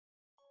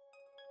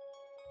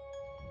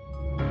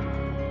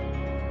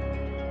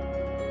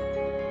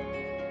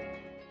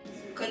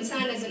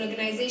Concern as an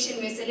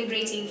organization, we're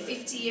celebrating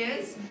 50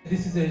 years.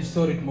 This is a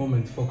historic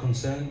moment for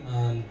Concern,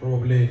 and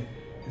probably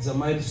it's a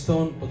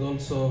milestone, but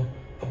also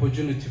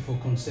opportunity for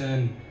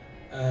Concern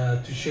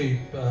to shape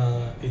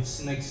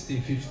its next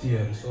 50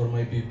 years or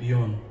maybe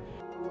beyond.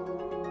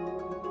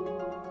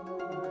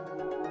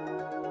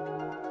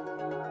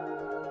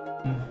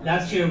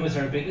 Last year was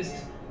our biggest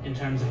in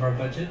terms of our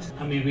budget,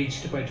 and we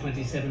reached about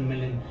 27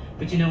 million.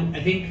 But you know,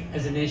 I think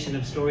as a nation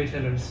of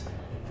storytellers,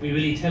 we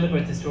really tell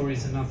about the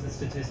stories and not the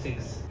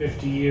statistics.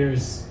 50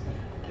 years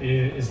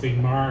is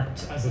being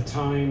marked as a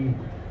time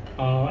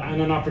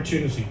and an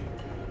opportunity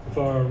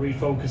for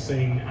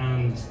refocusing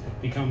and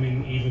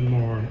becoming even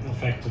more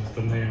effective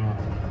than they are.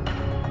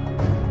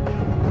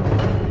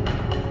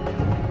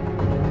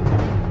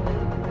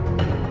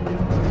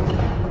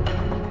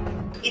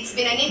 It's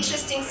been an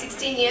interesting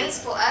 16 years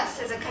for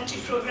us as a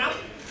country program.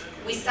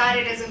 We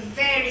started as a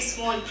very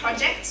small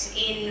project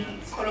in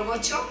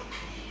Korogocho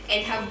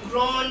and have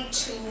grown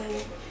to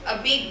a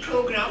big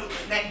program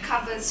that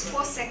covers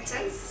 4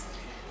 sectors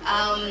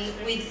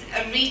with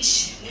a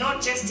reach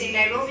not just in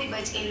Nairobi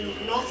but in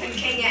northern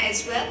Kenya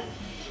as well.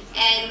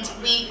 And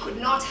we could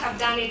not have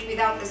done it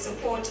without the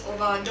support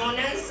of our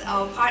donors,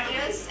 our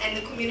partners, and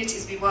the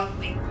communities we work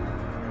with.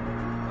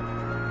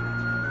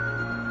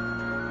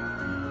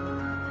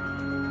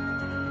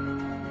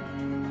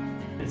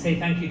 Say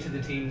thank you to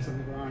the teams on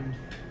the ground,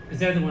 because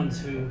they're the ones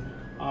who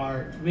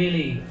are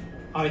really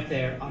out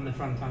there on the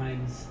front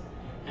lines.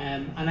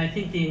 And I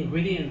think the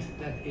ingredient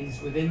that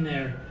is within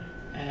there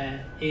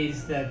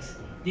is that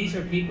these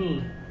are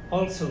people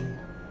also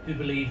who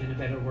believe in a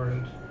better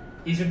world.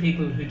 These are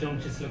people who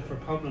don't just look for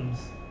problems,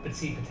 but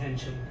see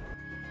potential.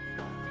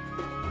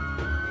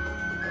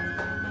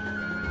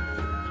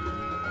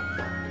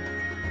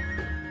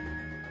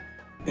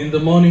 In the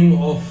morning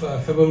of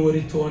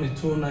February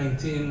 22,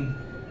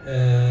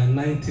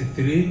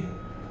 1993,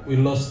 we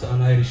lost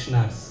an Irish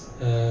nurse.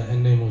 Her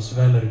name was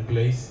Valerie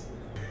Place.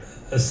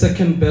 A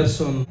second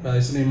person,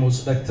 his name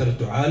was Dr.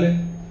 Duale.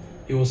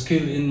 He was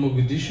killed in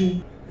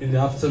Mogadishu in the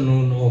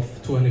afternoon of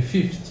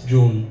 25th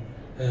June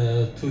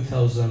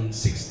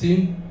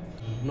 2016.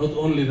 Not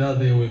only that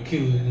they were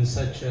killed in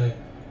such a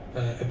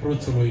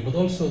brutal way, but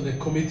also the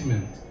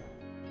commitment.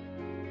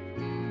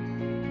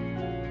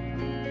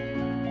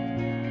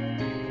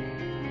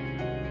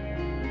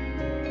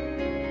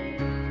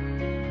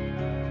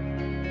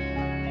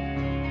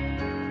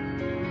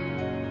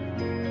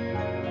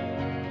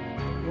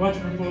 I want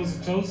to propose a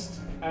toast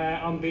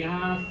on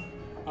behalf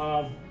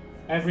of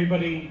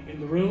everybody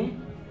in the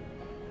room,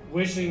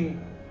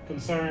 wishing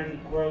Concern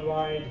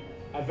Worldwide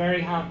a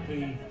very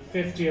happy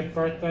 50th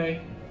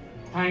birthday,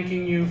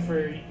 thanking you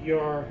for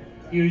your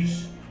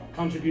huge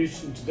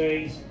contribution to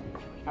date,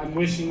 and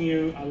wishing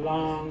you a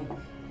long,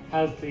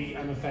 healthy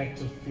and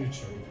effective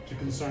future to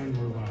Concern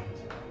Worldwide.